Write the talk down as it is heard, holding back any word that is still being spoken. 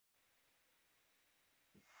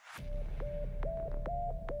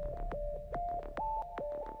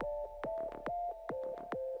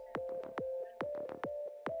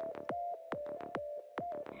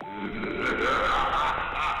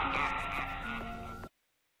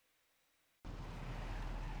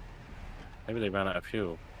Maybe they ran out of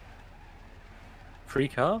fuel. Free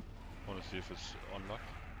car? Want to see if it's unlocked?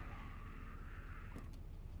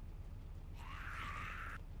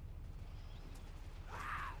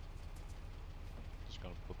 Just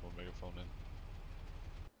gonna put my megaphone in.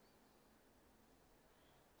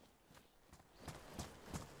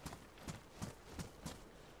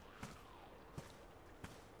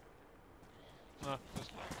 Ah, it's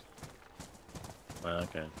locked. Well,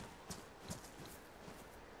 okay.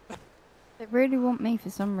 They really want me for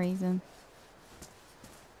some reason.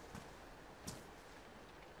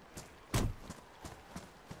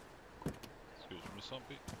 Excuse me,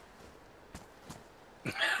 zombie.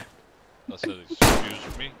 I said,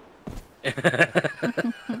 excuse me.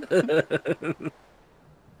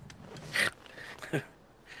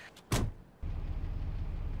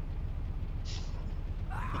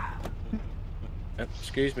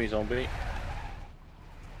 Excuse me, zombie.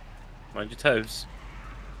 Mind your toes.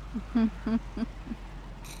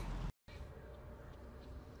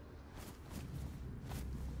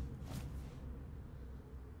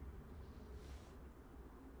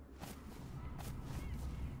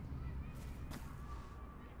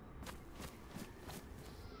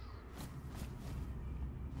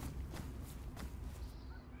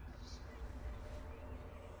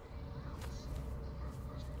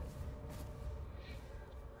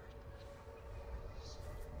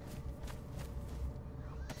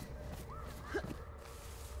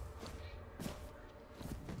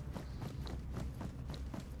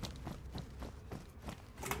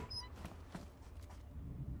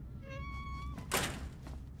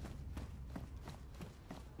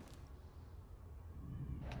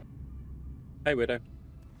 Hey, Widow.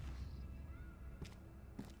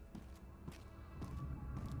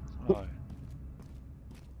 Hi.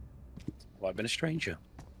 Well, I've been a stranger.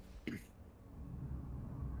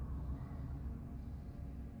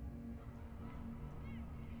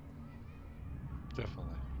 Definitely.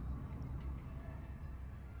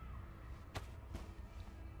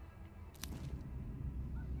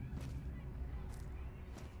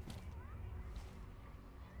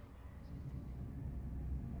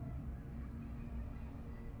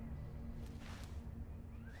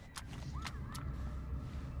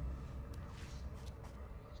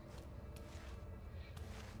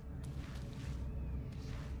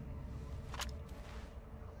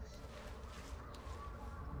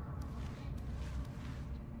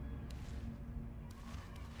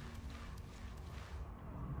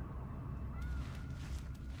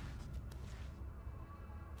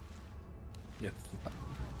 Yeah.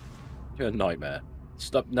 You're a nightmare.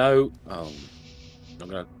 Stop. No. Oh. I'm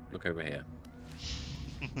gonna look over here.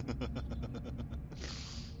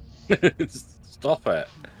 Stop it.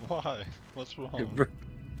 Why? What's wrong?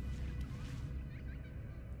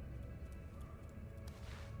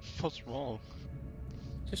 What's wrong?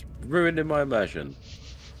 Just ruining my immersion.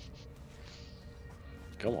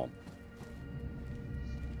 Come on.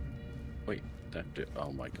 Wait, don't do it.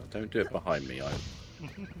 Oh my god, don't do it behind me.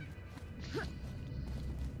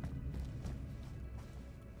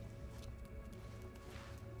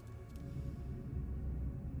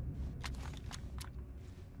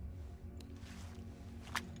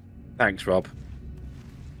 Thanks, Rob.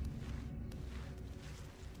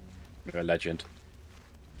 You're a legend.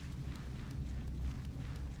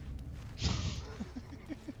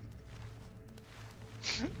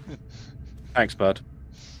 Thanks, bud.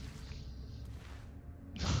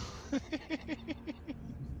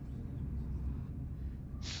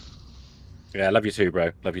 Yeah, love you too, bro.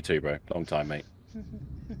 Love you too, bro. Long time, mate.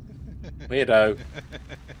 Weirdo.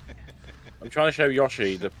 I'm trying to show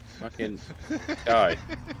Yoshi the fucking guy.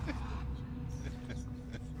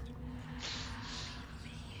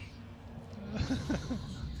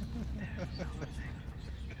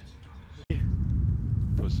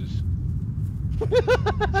 Pussies. Fuck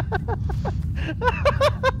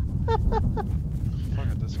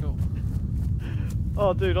it, let's go.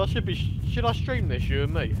 Oh, dude, I should be. Should I stream this, you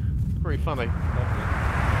and me? Pretty funny.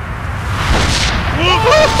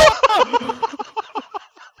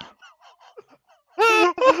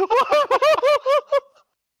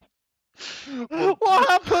 What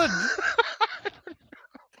happened?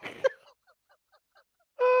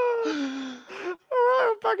 Alright,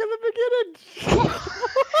 I'm back at the beginning.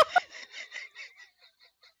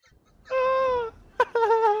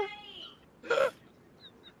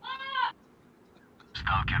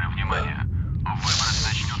 Сталкеры, внимание! Выброс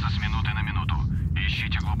начнется с минуты на минуту.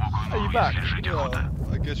 Ищите глубокую Are you нору, back? если жить охота.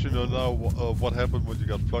 I guess you know now what happened when you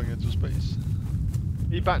got flung into space.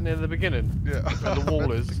 Are you back near the beginning? Yeah. Where the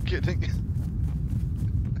wall is. Kidding.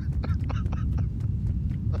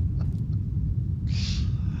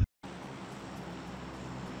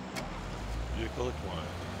 Look why.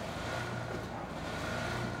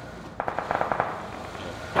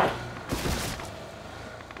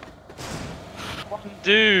 One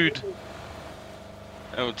dude.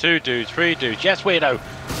 Oh, 2 dudes, 3 dudes. Yes, weirdo.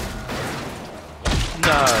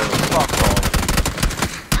 No, fuck off.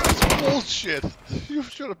 That's bullshit! You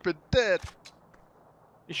should have been dead!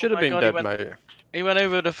 You should Oh have my been God, dead, he mate. He went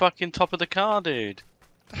over the fucking top of the car, dude.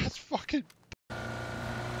 That's fucking...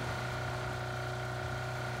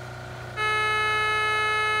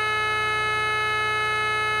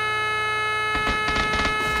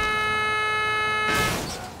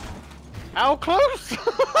 How close?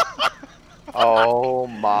 Oh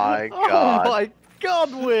my god. Oh my god,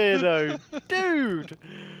 weirdo! Dude!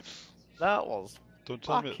 That was Don't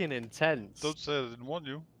tell me... fucking intense. Don't say I didn't want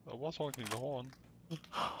you. I was honking the horn.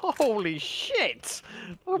 Holy shit!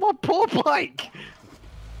 Oh, my poor bike!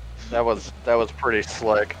 That was pretty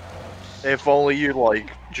slick. If only you like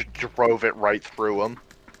drove it right through him.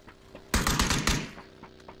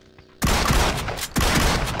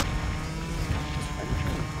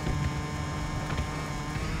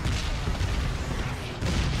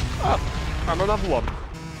 And another one.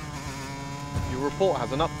 Your report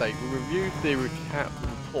has an update. We reviewed the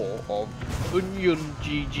report of Onion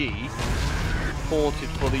GG, reported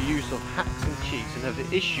for the use of hacks and cheats and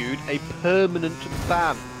have issued a permanent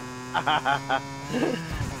ban.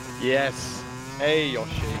 Yes. Hey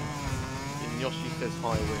Yoshi. And Yoshi says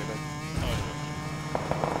hi, weirdo.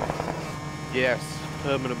 Yes,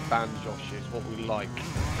 permanent ban, Yoshi, is what we like.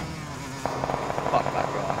 Fuck that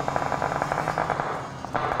guy.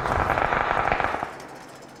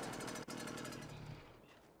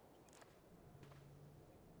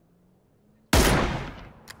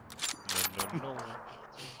 No.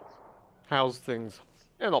 How's things?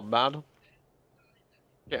 Yeah, not bad.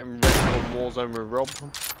 Getting ready for Warzone with Rob,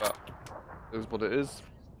 but it is what it is.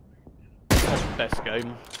 Not the best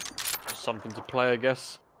game. Just something to play, I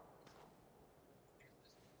guess.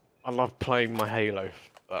 I love playing my Halo,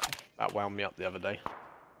 but that wound me up the other day.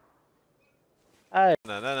 Hey.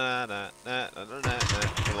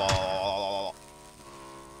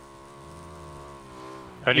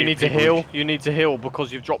 You need to heal. You need to heal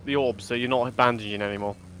because you've dropped the orb, so you're not bandaging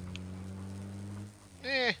anymore.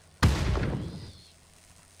 Eh.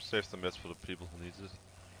 Save the meds for the people who need it.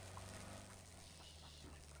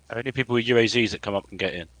 Only people with UAZs that come up and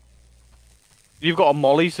get in. You've got a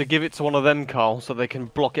molly, so give it to one of them, Carl, so they can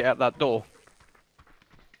block it at that door.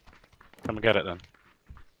 Come and get it then.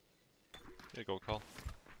 Here you go, Carl.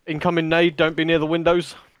 Incoming nade, don't be near the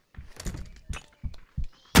windows.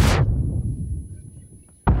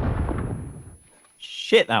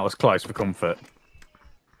 Shit, that was close for comfort.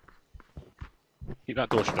 Keep that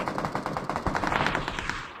door shut.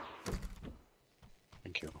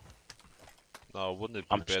 Thank you. No, wouldn't it be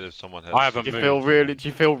I'm better if someone had... I haven't Do you moved.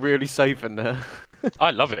 feel really safe in there?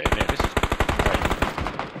 I love it. This is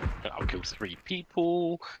great. I'll kill 3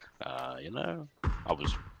 people. You know, I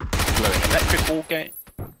was blowing electric all game.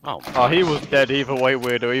 Oh, he was dead either way,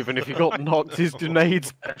 weirdo. Even if he got knocked, his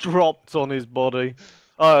grenades dropped on his body.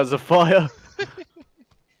 Oh, there's a fire.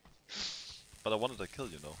 But I wanted to kill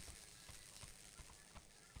you, though.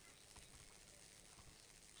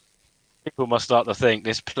 People must start to think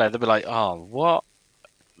this play. They'll be like, "Oh, what?"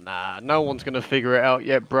 Nah, no one's gonna figure it out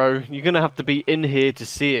yet, bro. You're gonna have to be in here to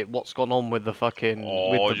see it. What's gone on with the fucking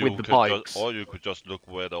with the bikes? Or you could just look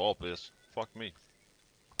where the orb is. Fuck me.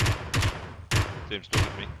 Seems to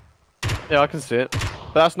me. Yeah, I can see it.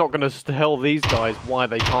 But that's not gonna tell these guys why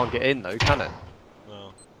they can't get in, though, can it?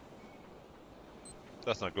 No.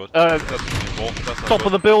 That's not good. That's not top good.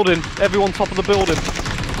 of the building. Everyone, top of the building.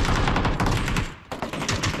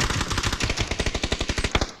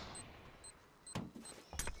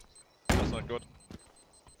 That's not good.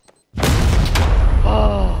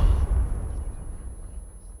 Oh.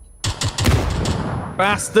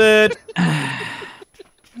 Bastard!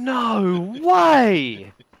 No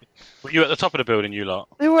way! Were you at the top of the building, you lot?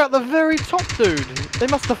 They were at the very top, dude. They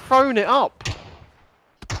must have thrown it up.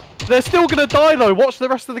 They're still gonna die though. Watch the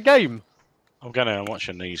rest of the game. I'm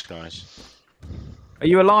watching these guys. Are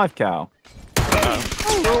you alive, Cal?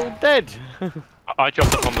 They're all dead. I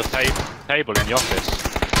jumped up on the table in the office.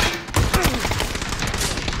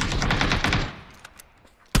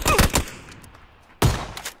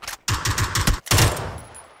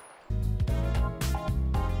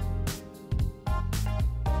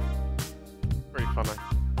 Pretty funny.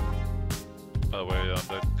 By the way,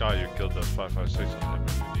 that guy you killed, that 556 on him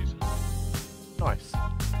if you need it. Nice.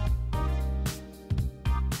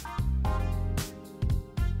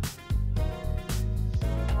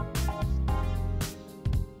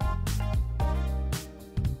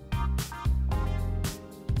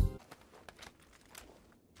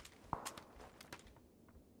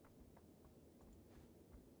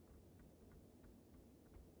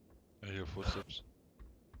 I hear footsteps.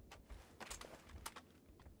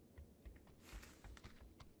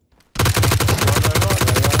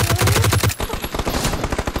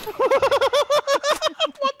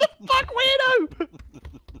 What the fuck, weirdo?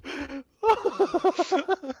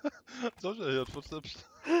 I told you I heard footsteps.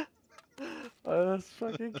 Let's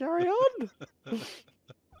fucking carry on.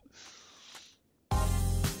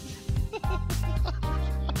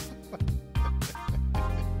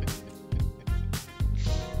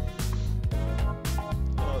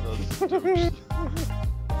 Oh, that's jokes.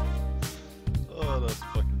 Oh, that's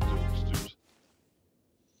fucking jokes, dude.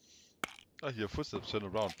 I hear footsteps turn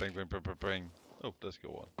around, bang, bang, bang, bang, bang. Oh, let's go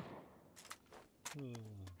on.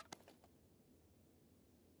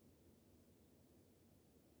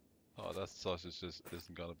 Oh, that sausage just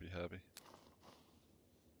isn't gonna be happy.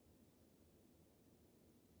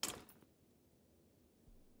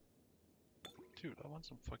 Dude, I want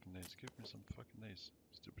some fucking nades. Give me some fucking nades.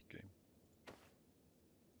 Stupid game.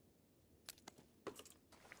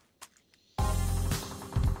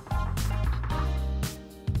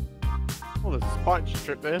 Oh, there's a spike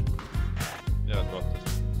strip there. Yeah, I got this.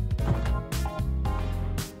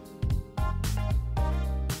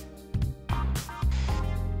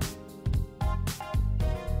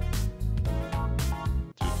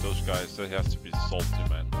 Dude, those guys, they have to be salty,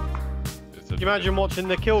 man. Can you imagine watching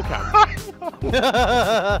the kill cam? That's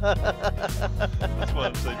why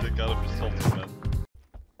I'm saying they gotta be salty, man.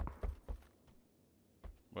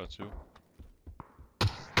 Where to?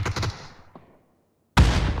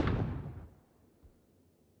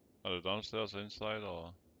 Are they downstairs or inside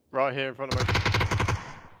or? Right here in front of me.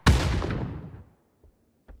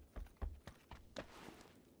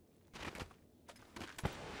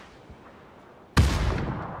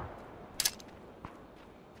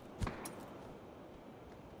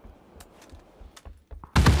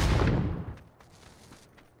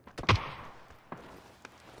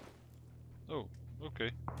 Oh,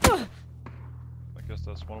 okay. I guess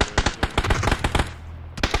that's one way to do it.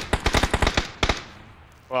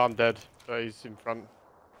 Well, I'm dead, but he's in front.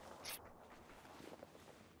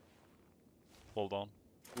 Hold on.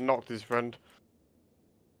 Knocked his friend.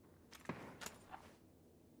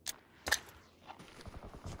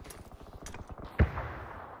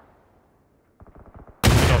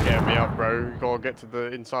 You're not getting me up, bro. You gotta get to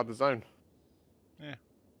the inside the zone.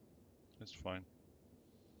 It's fine.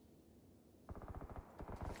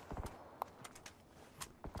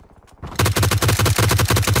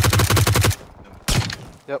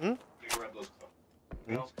 Yep. Hmm?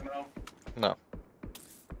 No.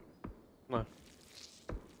 I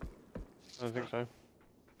don't think so.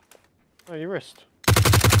 Oh, your wrist.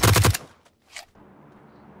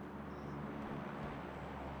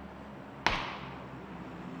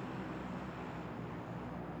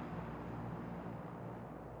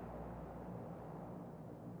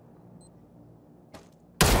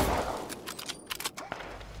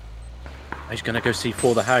 He's gonna go see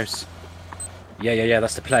for the house. Yeah,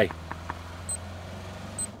 that's the play.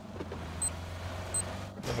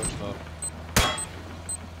 No, it's not.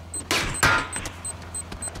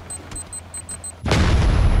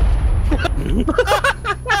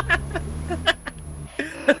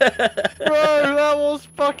 Bro, that was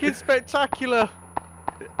fucking spectacular.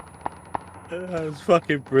 That was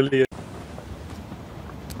fucking brilliant.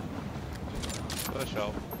 Flash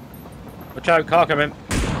out. Watch out, car coming.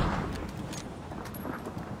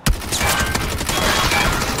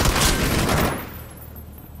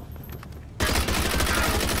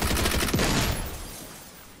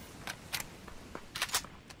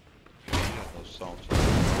 Those sounds.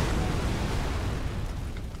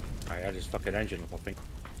 I had his fucking engine up, I think.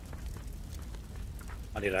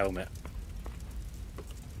 I need a helmet.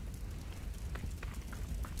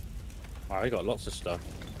 Wow, he got lots of stuff.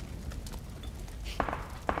 Stop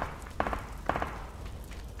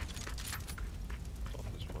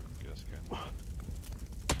this fucking gas can.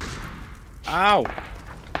 Ow!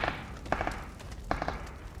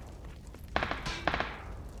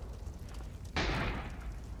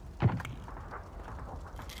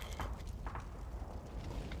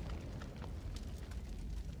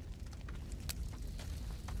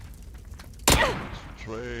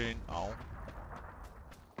 Train. Ow.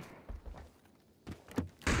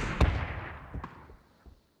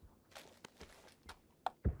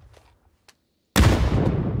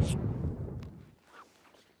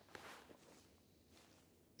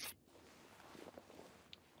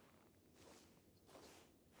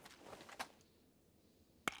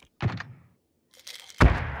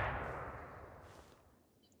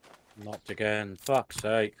 Knocked again. Fuck's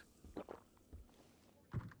sake.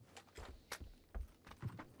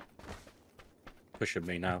 pushing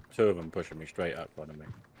me now. Two of them pushing me straight up in front of me.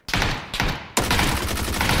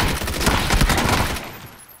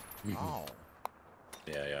 Oh.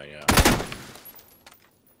 Yeah.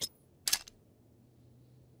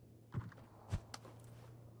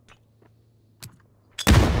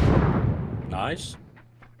 Nice.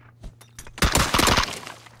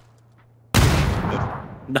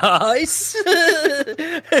 Nice.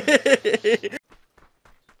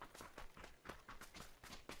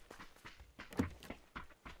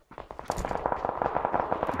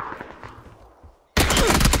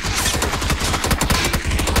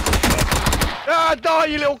 Ah, die,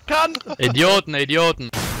 you little cunt! Idioten, Idioten.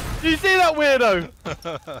 Do you see that weirdo?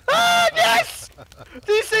 Ah, yes!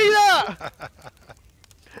 Do you see that?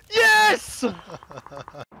 Yes!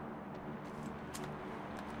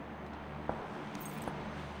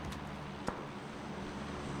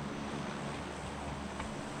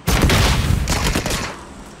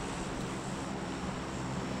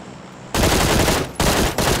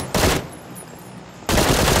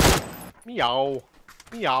 Meow.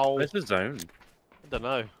 Meow. Where's the zone? I don't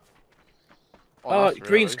know. Oh, that's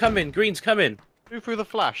green's really- coming. Green's coming. Who threw the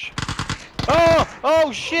flash? Oh!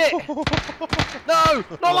 Oh shit! No!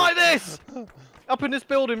 Not like this! Up in this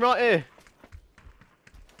building right here.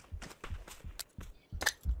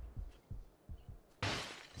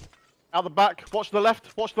 Out the back. Watch the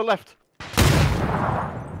left. Watch the left.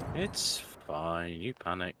 It's fine. You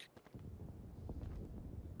panic.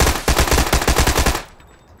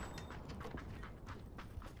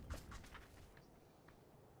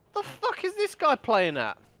 The fuck is this guy playing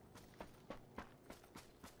at?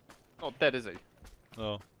 Not dead, is he?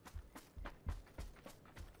 No.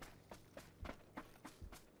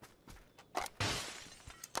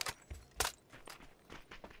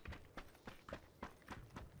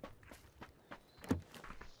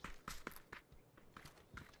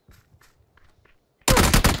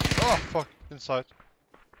 Oh fuck! Inside.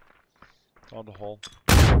 Down the hall.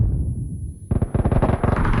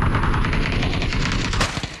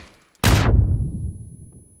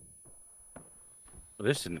 Well,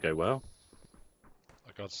 this didn't go well.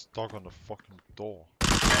 I got stuck on the fucking door.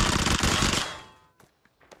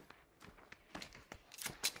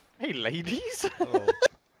 Hey, ladies! Oh.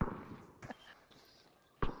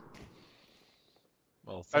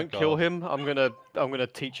 Well, Don't thank kill God. him. I'm gonna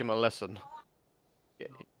teach him a lesson.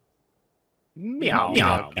 Meow.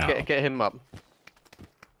 Get him up.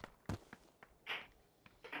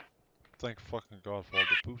 Thank fucking God for all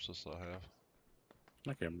the boosters I have.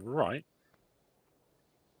 Okay, I'm right.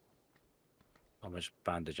 How much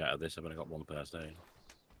bandage out of this? I've only got one first aid.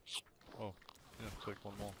 Oh, yeah, take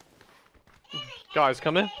one more. Guys,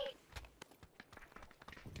 come here.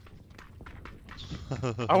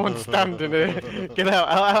 I want to stand in here. Get out!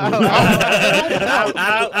 Out!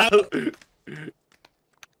 Ow!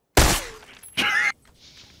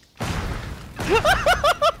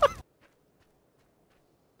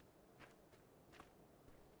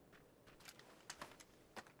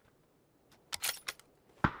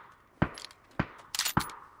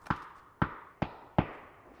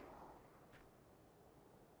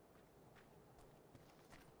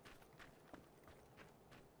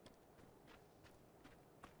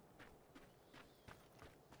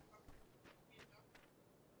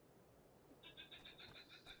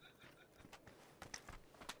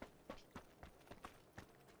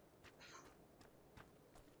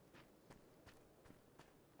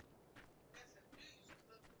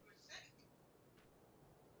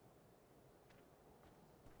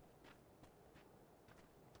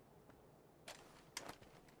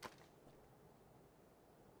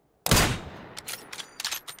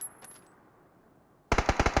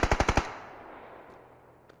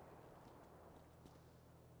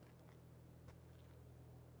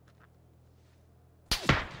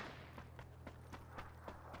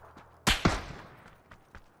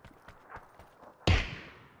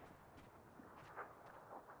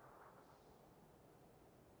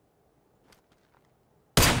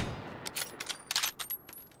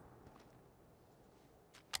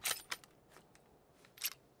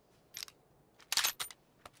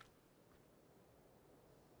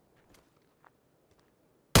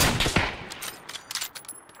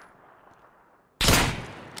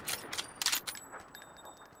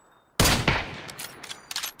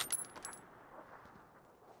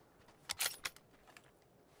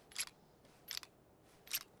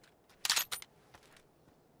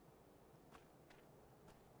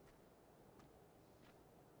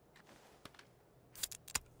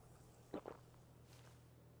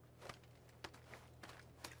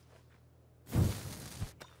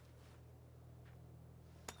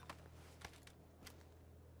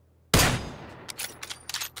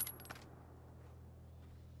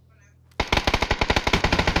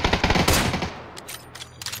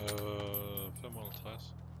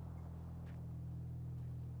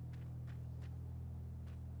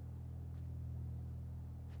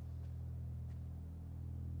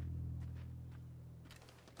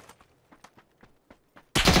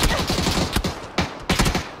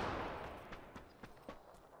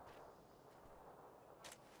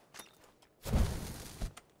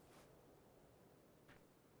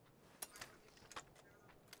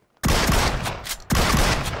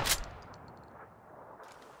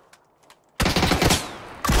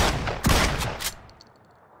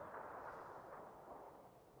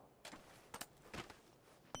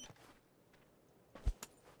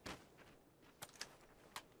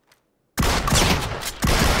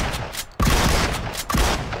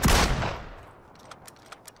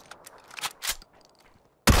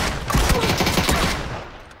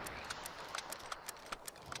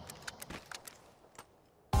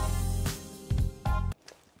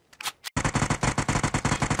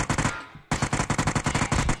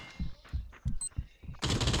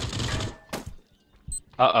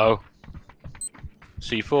 Uh-oh.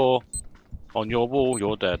 C4. On your wall,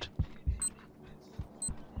 you're dead.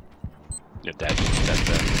 You're dead. Dead,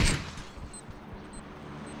 dead.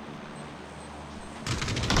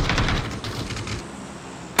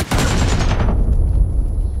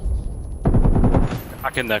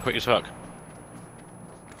 Back in there, quick as fuck.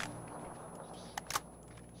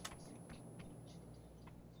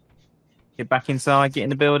 Get back inside, get in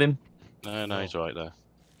the building. No, he's right there.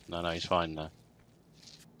 No, he's fine now.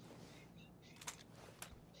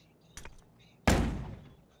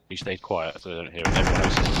 He stayed quiet so they don't hear it. Everyone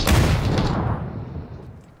else is inside.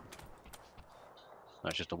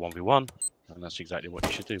 That's just a 1v1, and that's exactly what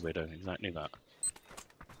you should do, Widow. Exactly that.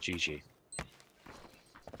 GG.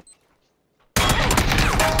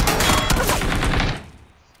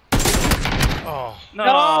 Oh,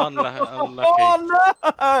 No! Unlucky. Oh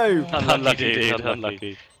no! Unlucky, dude.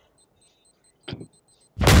 Unlucky.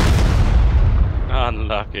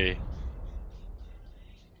 Unlucky.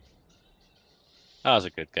 That was a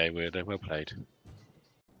good game, Weirdo. Well played.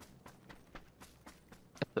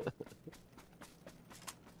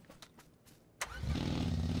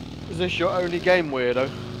 Is this your only game, weirdo?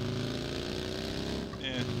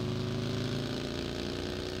 yeah.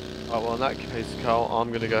 Oh, well, in that case, Carl,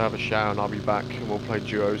 I'm gonna go have a shower and I'll be back and we'll play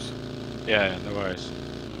duos. Yeah, no worries.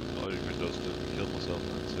 All you can do is to kill myself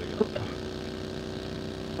and so you can-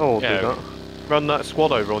 Oh, I'll Yeah. do that. Run that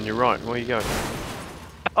squad over on your right. Where you going?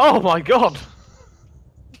 Oh my god!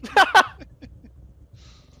 That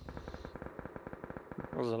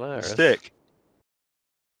was hilarious. Stick.